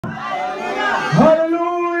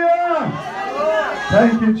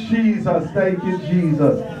Thank you, Jesus. Thank you,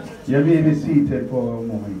 Jesus. You may be seated for a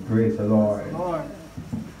moment. Praise the Lord.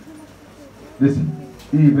 This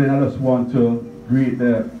evening I just want to greet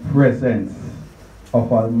the presence of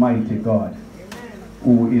Almighty God,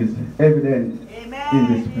 who is evident in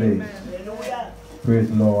this place. Praise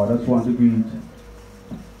the Lord. I just want to greet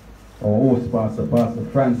our host pastor, Pastor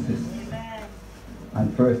Francis,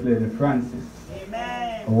 and First Lady Francis.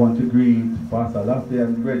 I want to greet Pastor Lafayette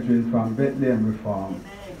and brethren from Bethlehem Reform.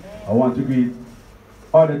 I want to greet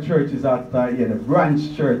other churches out here, the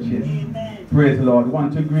branch churches. Praise the Lord. I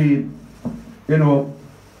want to greet, you know,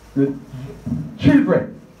 the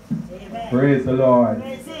children. Praise the Lord.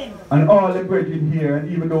 And all the brethren here, and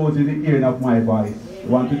even those in the hearing of my voice. I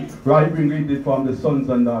want to bring greetings from the sons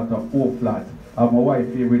and daughters of Oak Flat. I have my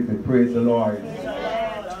wife here with me. Praise the Lord.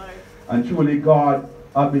 And truly God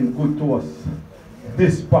has been good to us.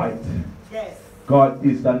 Despite God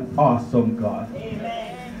is an awesome God.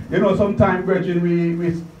 Amen. You know, sometimes, brethren,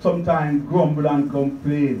 we sometimes grumble and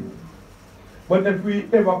complain. But if we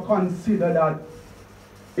ever consider that,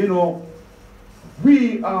 you know,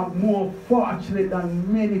 we are more fortunate than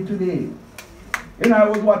many today. You know, I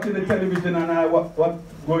was watching the television and I what's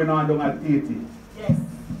going on down at 80. Yes.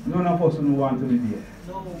 None of us who want to be there.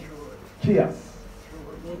 No. Chaos.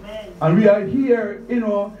 Amen. And we are here, you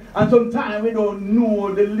know, and sometimes we don't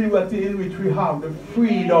know the liberty in which we have, the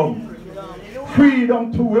freedom.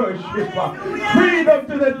 Freedom to worship. Freedom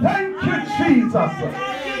to the thank you, Jesus.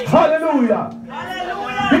 Hallelujah.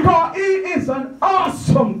 Because He is an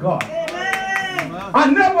awesome God. A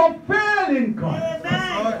never failing God.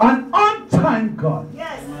 An on-time God.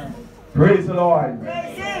 Yes. Praise the Lord.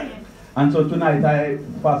 Praise Him. And so tonight,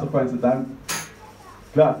 Pastor Francis, I'm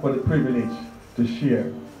glad for the privilege to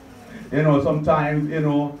share. You know, sometimes, you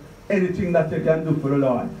know, anything that you can do for the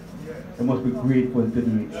Lord, you must be grateful to do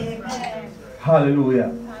it. Amen.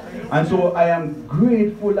 Hallelujah. And so I am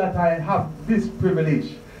grateful that I have this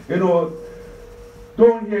privilege. You know,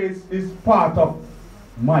 down here is part of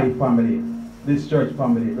my family, this church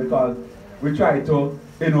family, because we try to,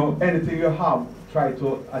 you know, anything you have, try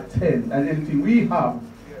to attend, and anything we have,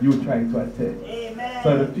 you try to attend. Amen.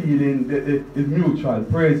 So the feeling is mutual.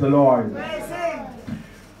 Praise the Lord. Praise Him.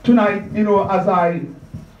 Tonight, you know, as I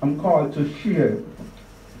am called to share,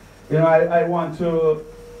 you know, I want to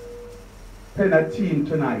pen a theme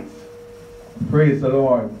tonight. Praise the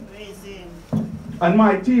Lord. Praise Him. And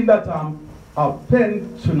my theme that I've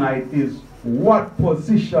penned tonight is, what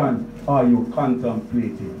position are you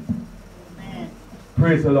contemplating? Amen.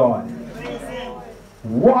 Praise the Lord. Praise Him.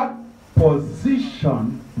 What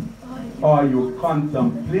position are you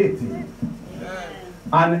contemplating?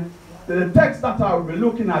 Amen. And the text that I will be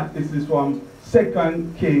looking at is from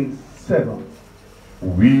 2 Kings 7.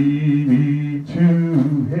 We need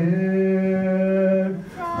to hear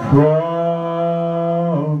from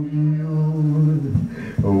you.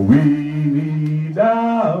 We need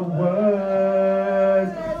a word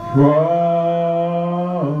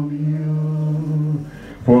from you.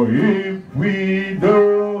 For if we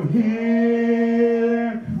don't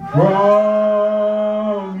hear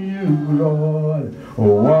from you, Lord,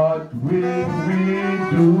 what will we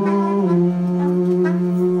do?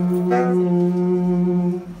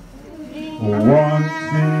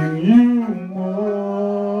 Wanting you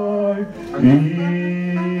more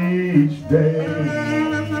each day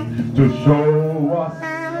to show us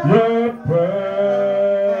your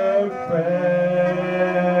perfect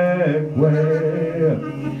way.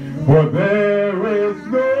 For there is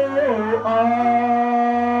no other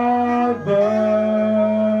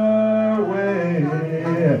way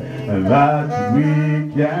that we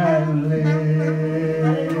can live.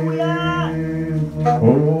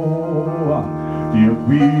 Oh, if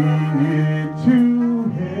we need to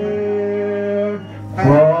hear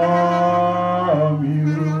from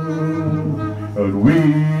you, and we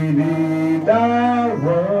need a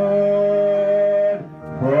word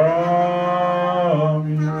from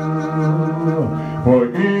you. For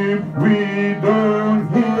if we don't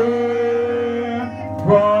hear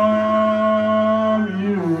from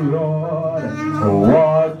you, Lord,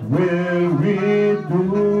 what will we do?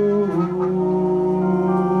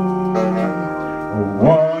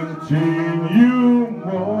 Wanting you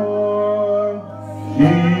more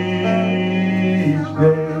each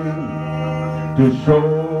day to show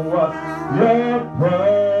us your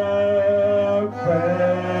perfect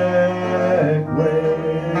way.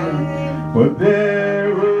 But there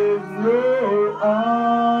is no other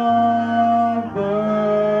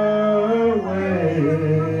way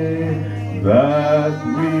that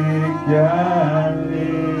we can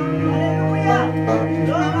live.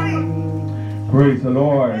 Praise the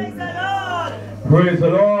Lord. Praise the Lord. Praise the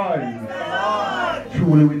Lord.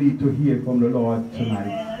 Truly we need to hear from the Lord tonight.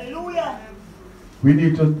 Hallelujah. We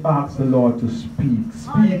need to ask the Lord to speak.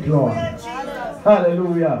 Speak, Lord.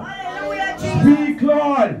 Hallelujah. Hallelujah, Jesus. Speak,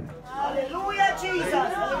 Lord. Hallelujah, Jesus.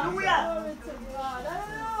 Hallelujah.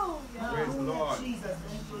 Praise the Lord. Jesus.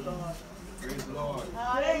 Thank you, Lord. Praise the Lord.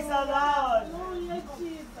 Praise the Lord. Hallelujah,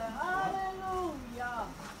 Jesus. Hallelujah.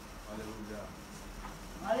 Hallelujah.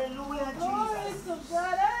 Hallelujah, Glory Jesus. to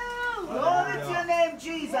God. Glory to your name,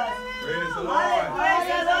 Jesus. Praise the Praise Lord. the Lord. Praise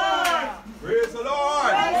the Lord. Praise the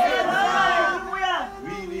Lord. Hallelujah.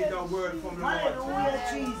 We need a word from the Lord. Hallelujah,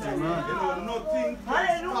 Jesus. You know, nothing can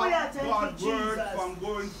Hallelujah. stop Thank God's you, word Jesus. from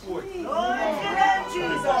going forth. Glory to your name,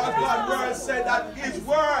 Jesus. Because God's word said that his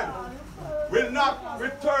word will not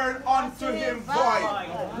return unto him void.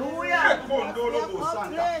 Hallelujah.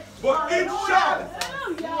 But it shall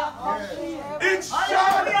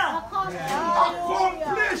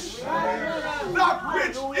accomplish that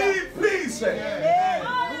which he pleases.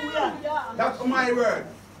 Hallelujah. That's my word.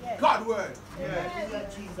 God's word. Hallelujah,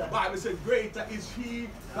 The Jesus. Bible says, greater is he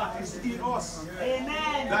that is in us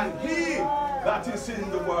Amen. than he that is in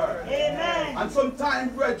the world. Amen. And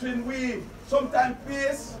sometimes, brethren, we sometimes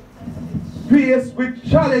face With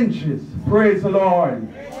challenges. Praise the Lord.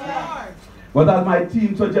 But as my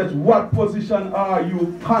team suggests, what position are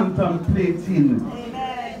you contemplating?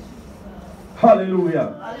 Amen.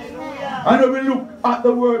 Hallelujah. Hallelujah. And when we look at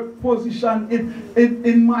the word position,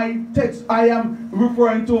 in my text, I am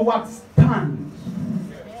referring to what stands.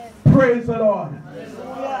 Praise the Lord.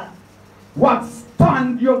 Hallelujah. What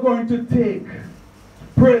stand you're going to take.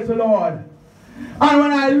 Praise the Lord. And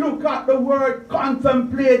when I look at the word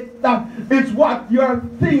contemplate, that is what you're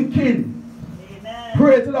thinking. Amen.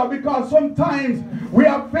 Praise the Lord. Because sometimes we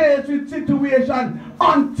are faced with situations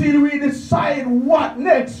until we decide what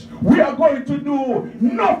next we are going to do.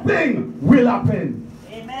 Nothing will happen.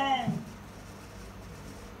 Amen.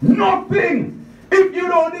 Nothing. If you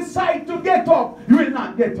don't decide to get up, you will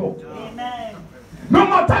not get up. Amen. No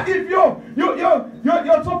matter if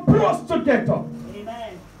you're supposed to get up.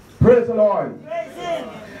 Amen. Praise the Lord. Praise Him.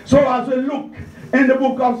 So as we look in the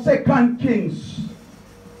book of 2 Kings,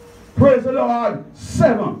 praise the Lord,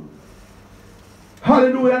 7.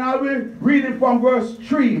 Hallelujah. And I'll be reading from verse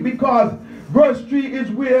 3, because verse 3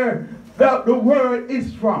 is where the word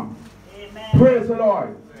is from. Amen. Praise the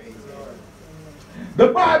Lord. The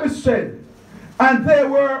Bible said, and there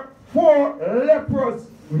were 4 leprous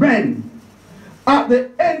men at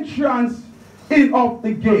the entrance in of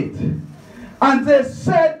the gate. And they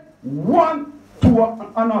said one to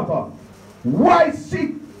another, why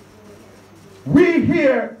sit we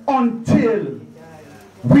here until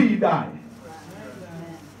we die?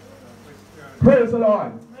 Praise the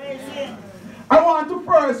Lord. Praise Him. I want to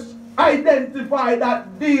first identify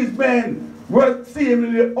that these men were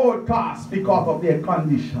seemingly outcast because of their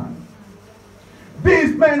condition.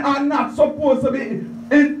 These men are not supposed to be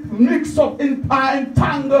mixed up in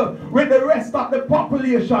entangled with the rest of the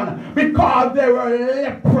population, because they were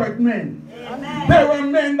leopard men. Amen. They were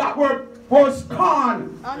men that were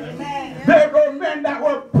scorned. Amen. They were men that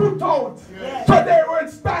were put out. Yes. So they were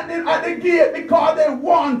standing at the gate because they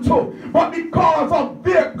want to, but because of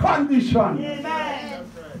their condition. Amen.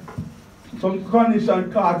 Some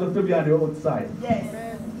condition caused us to be on the outside.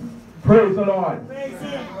 Yes. Praise the Lord. Praise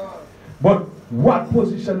Him. But what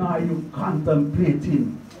position are you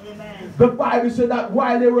contemplating? Amen. The Bible said that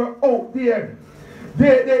while they were out there,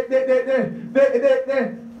 they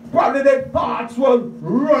probably their thoughts were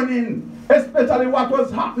running, especially what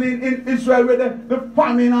was happening in Israel with the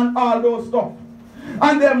famine and all those stuff.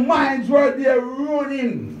 And their minds were there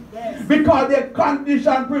running, Yes. because their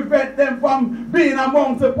condition prevent them from being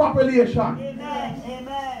amongst the population. Amen.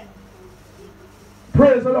 Amen.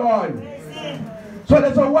 Praise the Lord. Praise Him. So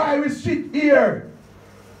that's why we sit here.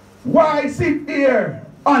 Why sit here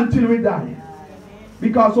until we die?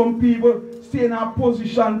 Because some people stay in a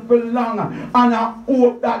position for long, and I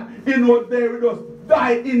hope that they will just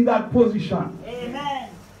die in that position. Amen.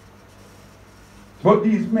 But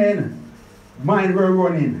these men, mine were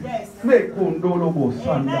running. Yes. Amen.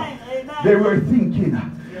 Amen. They were thinking.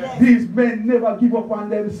 Yes. These men never give up on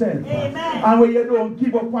themselves. Amen. And when you don't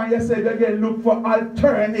give up on yourself, you're going to look for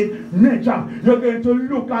alternative nature. You're going to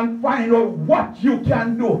look and find out what you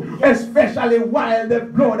can do, especially while the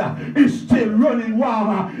blood is still running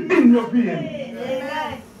warmer in your veins.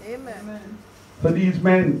 Amen. Amen. So these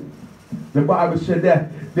men, the Bible said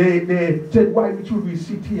that they said, why should we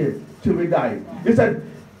sit here till we die? It said,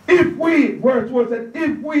 if we, verse 1 said,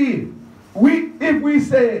 if we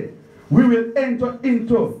say we will enter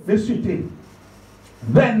into the city,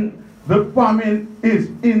 then the famine is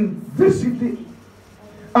in the city.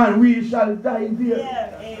 and we shall die there.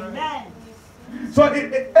 Yeah. Amen. So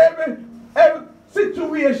every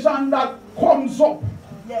situation that comes up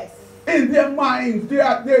Yes. in their minds,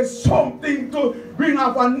 there's something to bring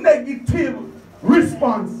up a negative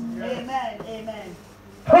response. Amen. Amen.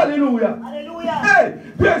 Hallelujah. Hallelujah. Hey,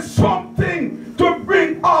 there's something to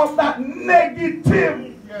bring out that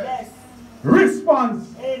negative Yes. response.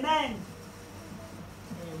 Amen.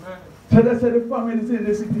 So they said the family is in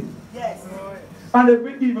the city. Yes. And they've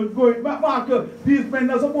been even going. Mark, these men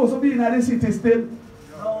are supposed to be in the city still.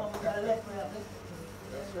 No,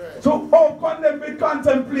 So how can they be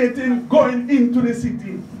contemplating going into the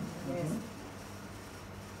city? yes.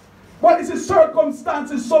 But it's the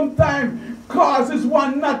circumstances sometimes causes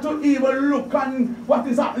one not to even look on what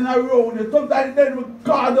is happening around you. Sometimes they will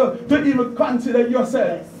cause to even consider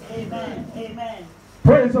yourself. Yes. Amen. Amen.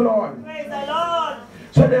 Praise the Lord. Praise the Lord.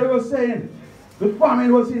 So they were saying, the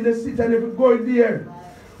famine was in the city, and if we go there,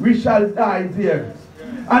 we shall die there.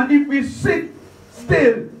 And if we sit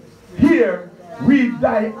still here, we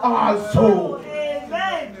die also.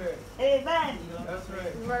 Amen. Amen.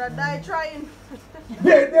 You better die trying.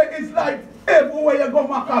 There is like everywhere you go,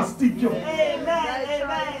 man can stick you. Amen.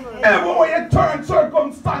 Amen. Everywhere you turn,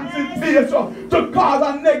 circumstances face you to cause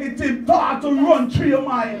a negative thought to run through your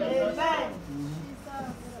mind. Amen.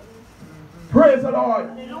 Praise the Lord.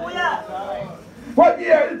 Hallelujah. But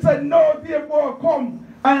here it said, no, therefore come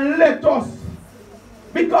and let us.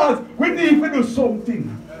 Because we need to do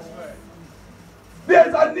something.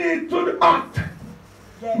 There's a need to act.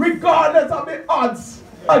 Yes. Regardless of the odds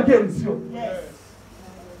against you. Yes.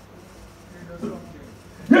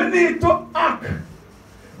 You need to act.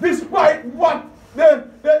 Despite what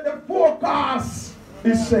the forecast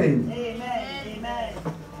is saying. Amen. Amen.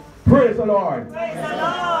 Praise the Lord. Praise the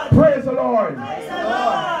Lord. Praise the Lord. Praise the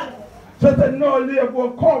Lord. So that no,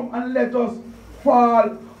 therefore come and let us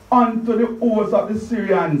fall unto the host of the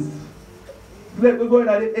Syrians. Let me go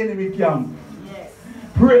into the enemy camp. Yes.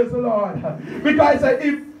 Praise the Lord. Because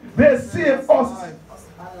if they save us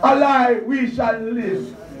alive, we shall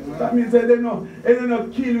live. That means that they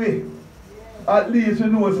don't kill me. At least you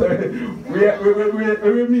know, sir, we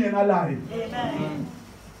remain alive. Amen.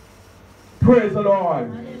 Praise the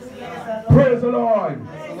Lord. Praise the Lord.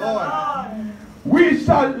 Praise the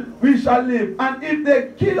Lord. We shall live, and if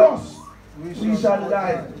they kill us, we shall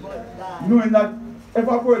die. Knowing that if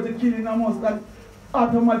a person killing a must that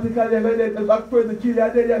automatically if a person kill you,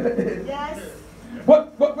 they're dead. Yes.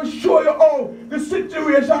 But we show you how the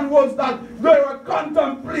situation was that they were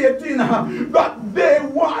contemplating that they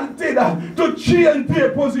wanted to change their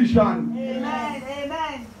position. Amen.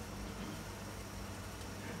 Amen.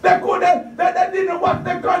 They didn't want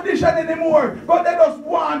the condition anymore, but they just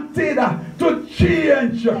wanted to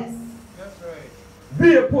change Yes.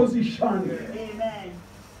 their position. Amen.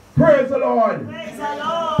 Praise the Lord. Praise the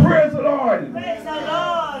Lord. Praise the Lord. Praise the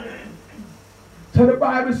Lord. So the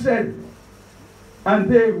Bible said, and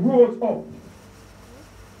they rose up.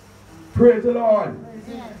 Praise the Lord.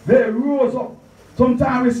 They rose up.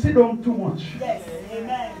 Sometimes we sit down too much. Yes.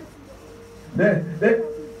 Amen.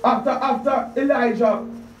 After Elijah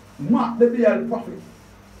mocked the Baal prophet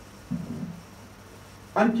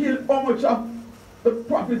and killed how much of the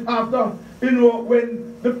prophet after,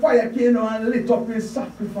 when the fire came and lit up his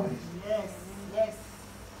sacrifice. Yes. Yes.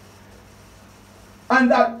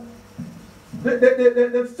 And that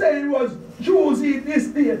the saying was, Jews eat this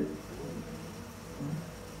day.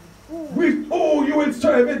 Oh, you will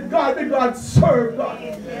serve it. God, the God serve God.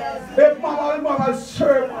 Yes. If mama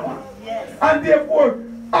serve mama. Yes. And therefore,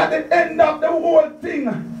 at the end of the whole thing,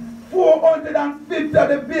 450 of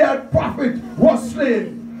the Baal prophet was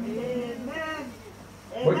slain. Amen.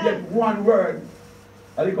 But yet one word,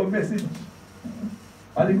 a little message,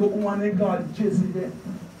 a little woman called Jezebel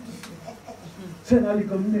send a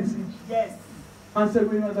little message. Yes. And said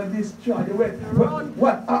we're not going to destroy the way.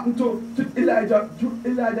 What happened to Elijah?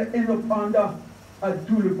 Elijah ended up under a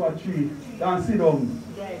tulip tree and sit down.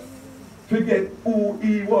 Yes. Forget who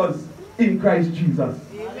he was in Christ Jesus.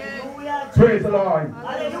 Hallelujah. Praise the Lord.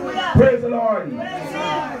 Hallelujah. Praise the Lord. Praise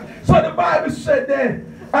Him. So the Bible said there,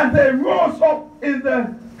 and they rose up in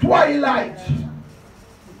the twilight.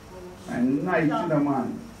 And night,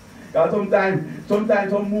 man. Because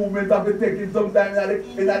sometimes some movements have to take it sometimes in the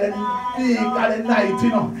peak of the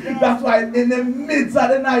night, That's why in the midst of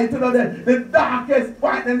the night, the darkest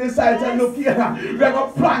point in the sight, say, look here, we're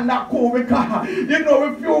going to plan that cool because, we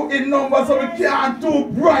few in numbers so we can't do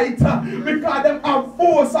bright because them have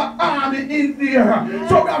force of army in there.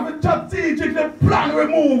 So we have to strategically plan we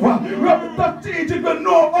move. We have to strategically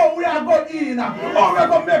know how we are going in, how we are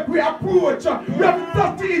going to make we approach, we have to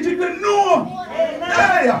strategically know.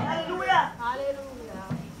 Hey. Hallelujah.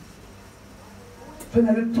 So in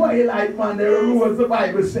the twilight, man, there arose, the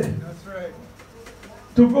Bible said, That's right.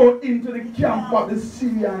 to go into the camp of the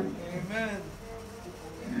Syrians. Amen.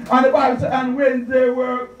 And the Bible said, and when they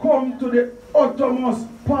were come to the uttermost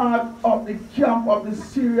part of the camp of the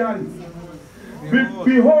Syrians,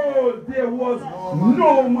 behold, there was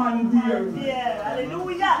no man there. Yeah.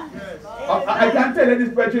 Hallelujah. I can tell you this,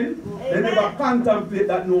 brethren, they never contemplate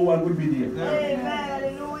that no one would be there. Amen.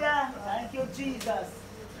 Hallelujah. Thank you, Jesus.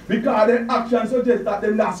 Because their actions suggest that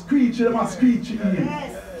them not screeching, them are screeching in.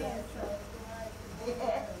 Yes.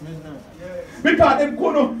 Because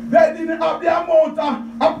they didn't have the amount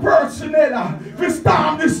of personnel to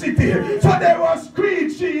storm the city. So they were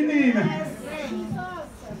screeching in.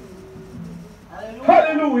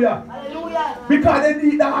 Hallelujah. Hallelujah. Because they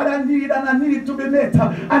need that and a need to be met.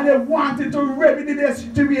 And they wanted to remedy their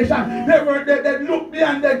situation. They looked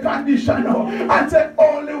beyond their condition now and said,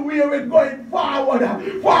 only way we're going forward.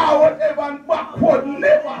 Forward ever and backward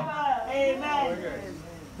never. Amen.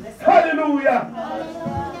 Hallelujah.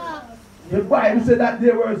 The Bible said that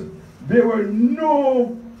there were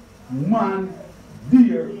no man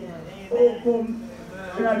there. Oh, come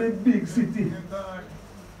in the big city.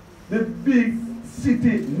 The big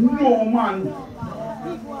city, no man.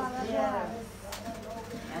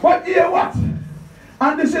 But hear what?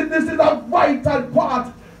 And this is a vital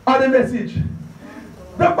part of the message.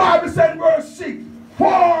 The Bible said in verse 6,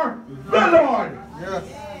 for the Lord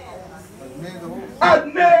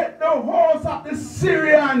had made the host of the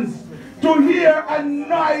Syrians to hear a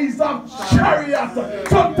noise of chariots.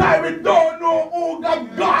 Sometimes we don't know who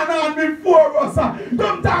have gone on before us.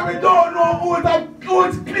 Sometimes we don't know who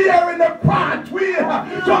is clearing the pathway.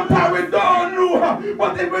 Sometimes we don't know.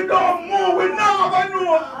 But if we don't move, we never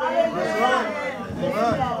know.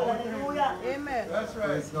 Hallelujah. Amen. That's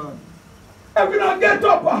right. If we don't get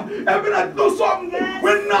up, if we don't do something,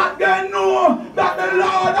 we're not going to know that the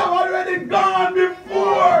Lord have already gone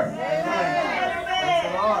before.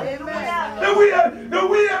 The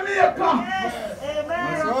way maker.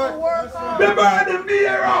 The burden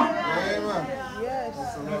bearer.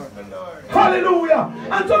 Hallelujah.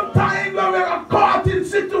 And sometimes when we are caught in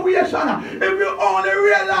situation, if we only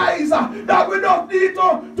realize that we don't need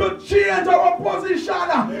to change our position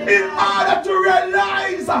in order to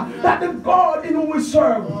realize that the God in whom we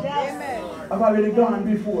serve have already gone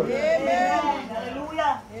before.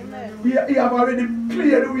 He have already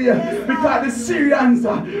cleared the way because the Syrians,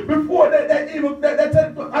 before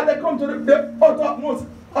they come to the uttermost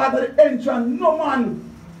part of the entrance, no man.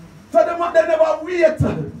 So they never wait.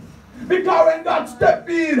 Because when God step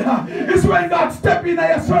in, it's when God step in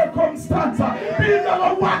your circumstance. People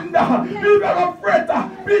never wonder, people never fret,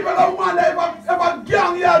 people never wonder if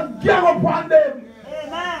gang upon them.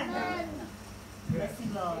 Amen.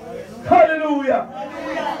 Hallelujah.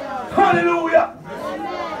 Hallelujah.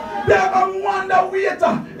 They never wonder wait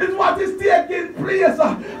is what is taking place.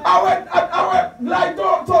 Our light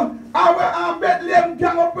also, our Bethlehem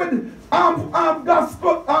gang up with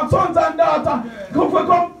gospel sons and daughters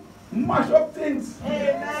come mash up things.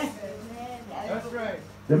 Amen. That's right.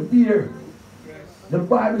 The ear. The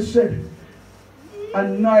Bible said a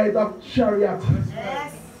noise of chariot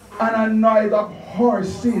and a noise of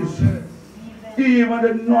horses, even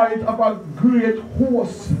the noise of a great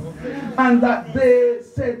host, and that they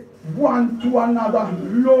said one to another,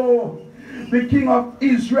 lo, the king of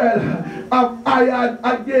Israel have hired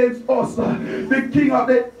against us the king of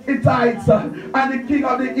the Hittites and the king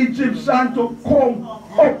of the Egyptians to come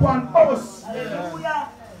upon us. Hallelujah.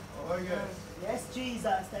 Oh, yes. Yes,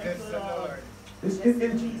 Jesus. Thank Yes, you, Lord.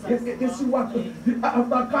 You see what,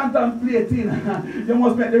 after contemplating, you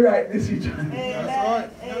must make the right decision. Amen.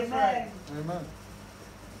 That's right. Amen. Amen.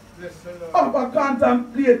 Yes, Lord. After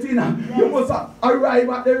contemplating, you must arrive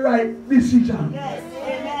at the right decision. Yes.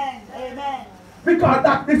 Amen. Amen. Because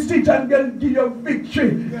that decision can give you victory,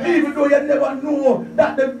 even though you never know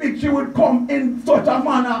that the victory would come in such a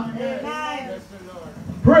manner. Amen.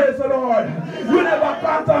 Praise the Lord. You never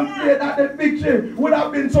contemplate that the victory would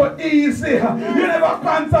have been so easy. You never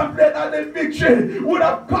contemplate that the victory would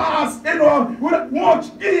have cost, would have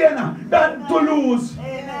much gain than to lose.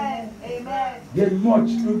 Amen. Amen. Get much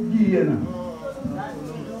to gain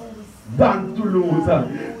than to lose.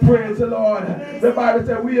 Praise the Lord. The Bible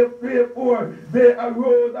says, wherefore they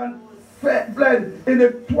arose and fled in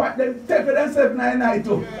the twilight. They take themselves in the night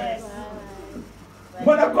too. Yes.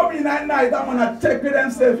 When I come in at night, I'm going to take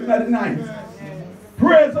themselves in the night.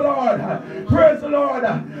 Praise the Lord. Praise the Lord.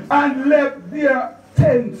 And left their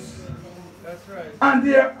tents That's right. and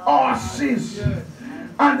their horses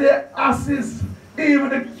and they assist even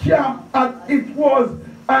the camp as it was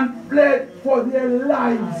and fled for their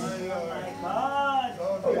lives.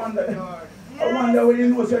 I wonder when you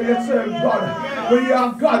know so you serve God. When you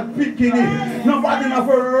have God picking it, nobody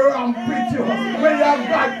never run with you. When you have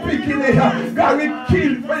God picking it, God will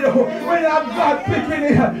kill for you. When you have God picking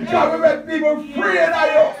it, God will make people free of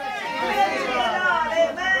you.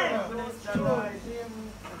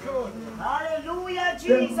 Hallelujah,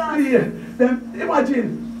 Jesus. Them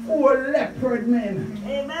imagine 4 leopard men.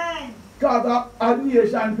 Amen. God a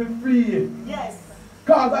nation to flee. Yes.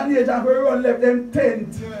 Cause a nation to run left them tent.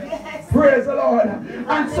 Yes. Praise the Lord.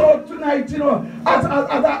 And so tonight, you know, as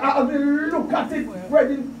we look at it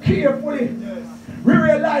very carefully, we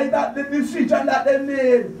realize that the decision that they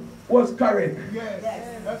made was correct. Yes.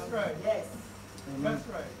 That's right. Yes. That's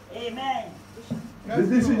right. Amen. The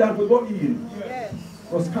decision to go in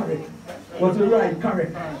was correct. Was the right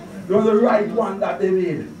correct. It was the right one that they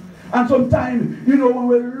made. And sometimes, you know, when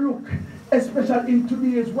we look, especially in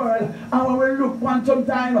today's world, and when we look one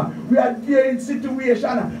sometime, we are there in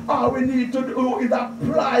situation, all we need to do is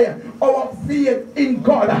apply our faith in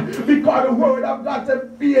God. Because the word of God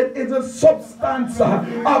said faith is a substance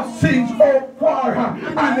of things hoped for,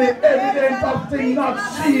 and the evidence of things not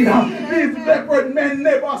seen. These leopard men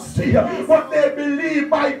never see, but they believe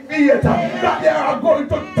by faith that they are going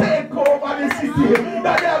to take over the city,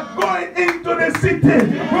 that they are going into the city,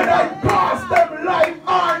 whether it costs them life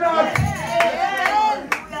or not.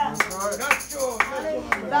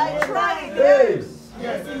 That's right. Yes.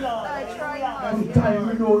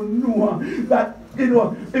 Sometimes we don't know that, you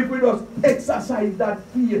know, if we just exercise that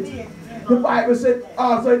faith. The Bible said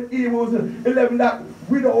also in Hebrews 11 that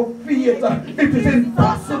without faith it is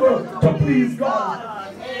impossible to please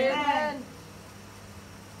God. Amen.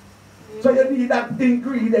 So you need that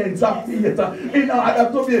ingredients of faith in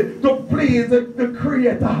order to please the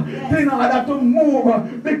Creator, in order to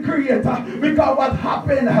move the Creator. Because what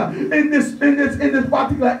happened in this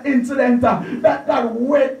particular incident that God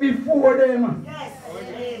went before them. Yes.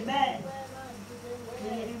 Amen.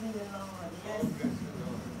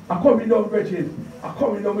 I'm coming down, brethren. I'm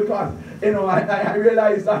coming down because, you know, I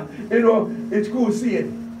realize that, you know, it's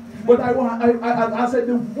Crusade. But I said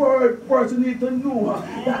the word person need to know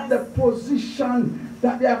that the position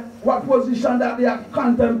that they are, what position that they are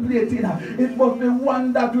contemplating, it must be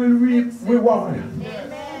one that will reap reward.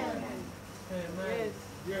 Amen.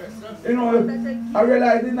 You know, I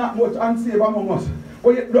realize there's not much unsaved among us.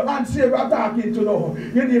 But the unsaved are talking to know.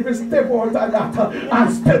 You need to step out of that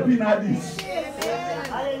and step in at this.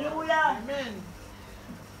 Hallelujah. Amen.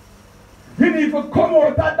 You need to come out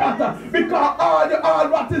of that because all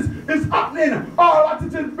what is happening, all what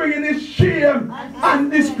it is bringing is shame and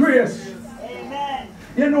disgrace. Amen.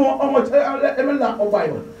 You know how much, let me laugh my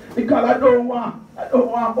Bible, because I don't want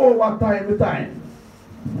overtime the time.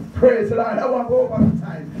 Praise the Lord, I don't want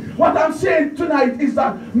overtime. What I'm saying tonight is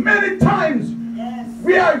that many times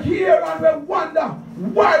we are here and we wonder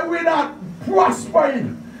why we're not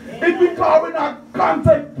prospering. It's because we're not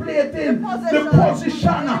contemplating the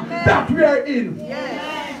position that we are in.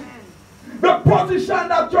 Amen. The position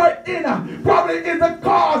that you're in probably is the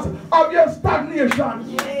cause of your stagnation.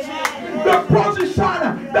 Amen. The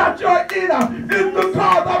position that you're in is the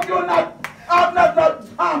cause of your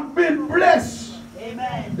not being blessed.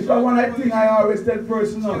 Amen. Because one of the things I always tell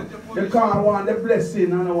person, you can't want the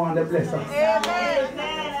blessing and I want the blesser. Amen.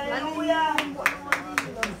 Hallelujah.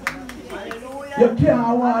 You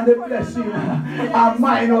can't want the blessing and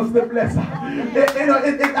minus the blesser. You know,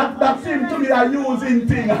 that seems to be a using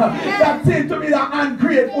thing. That seems to be an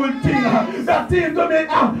ungrateful thing. That seems to be,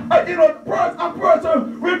 you know, a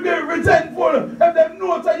person will be resentful if they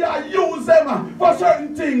know that you use them for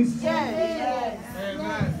certain things. Yes.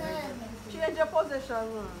 Amen. Change your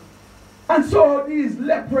position. And so these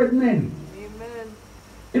leopard men, Amen.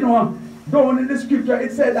 you know, down in the scripture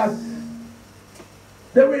it said that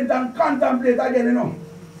they went and contemplate again, you know.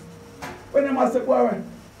 When they must say, well,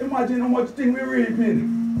 imagine how much thing we reaping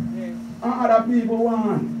and other people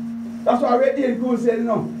want. That's why we're in Crusade, you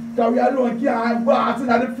know. Because we alone can't bask in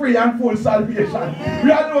the free and full salvation.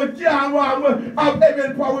 We alone can't have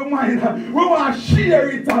heaven for our mind. We want to share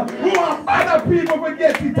it. We want other people to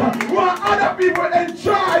get it. We want other people to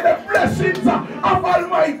enjoy the blessings of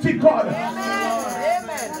Almighty God.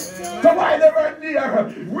 Amen. So while they were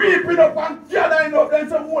there, reaping up and gathering up, they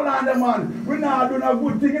said, hold on, man. We're not doing a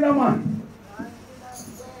good thing in a man.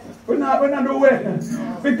 We're not doing well.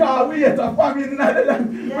 Because we hate a family in the land.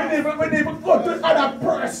 We need to go to other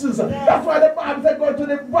persons. That's why the Bible said go to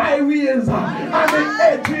the byways and the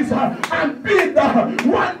edges and bid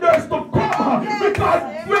wonders to come because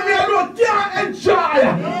we alone can't enjoy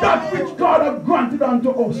that which God has granted unto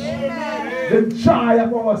us. The joy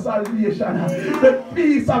of our salvation, the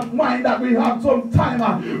peace of mind that we have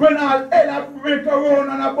sometime when our hell break around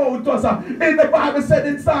and about us. In the Bible said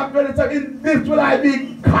in Psalm 27, in this will I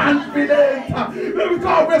be confident,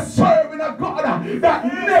 because we're serving a God that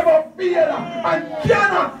never fails and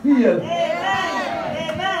cannot fail.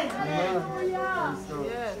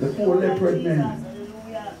 The four leopard men,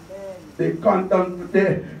 they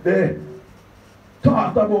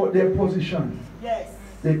thought about their position. Yes.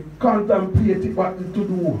 They contemplated what to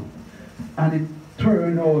do, and it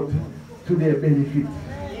turned out to their benefit.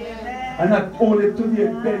 Amen. And not only to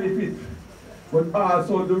their benefit, but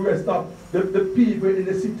also the rest of the people in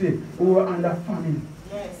the city who were under famine.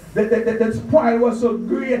 Yes. The spoil was so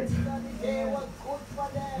great.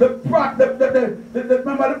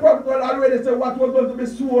 Remember the prophet already said what was going to be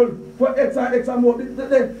sold for X and X and more.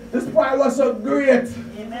 The spoil was so great.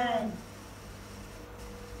 Amen.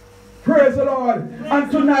 Praise the Lord. And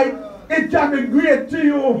tonight it can be great to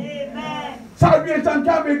you. Amen. Salvation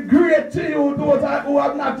can be great to you, those who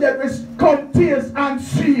have not yet come taste and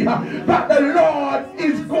see that the Lord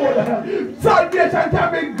is good. Salvation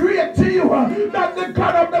can be great to you, that the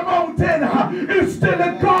God of the mountain is still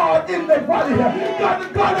the God in the valley. That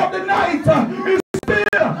the God of the night is still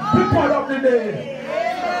the God of the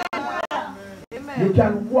day. Amen. You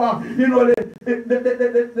can walk, you know,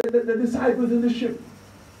 the disciples in the ship,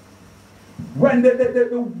 when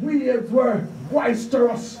the waves were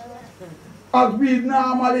boisterous, as we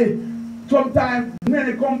normally, sometimes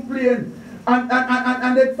many complain,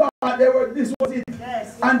 and they thought this was it.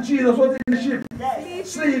 Yes. And Jesus was in the ship, Yes.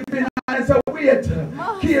 sleeping, and said, wait,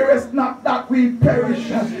 carest not that we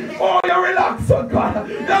perish. Oh, you relax, oh God.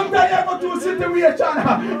 Sometimes you go to a situation,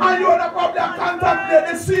 and you will probably contemplate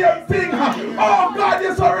the same thing. Oh God,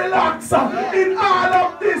 you're so relaxed in all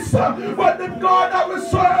of this. But the God that we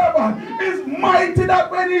serve is mighty,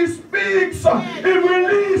 that when He speaks, He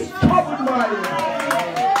releases troubled mind.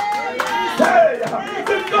 Hey,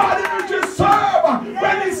 the God in which you serve,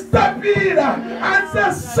 when He steps in and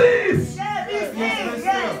says, cease,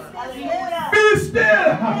 be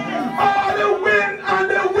still, all the wind and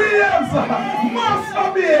the waves must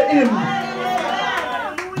obey Him.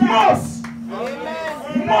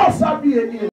 Must obey Him.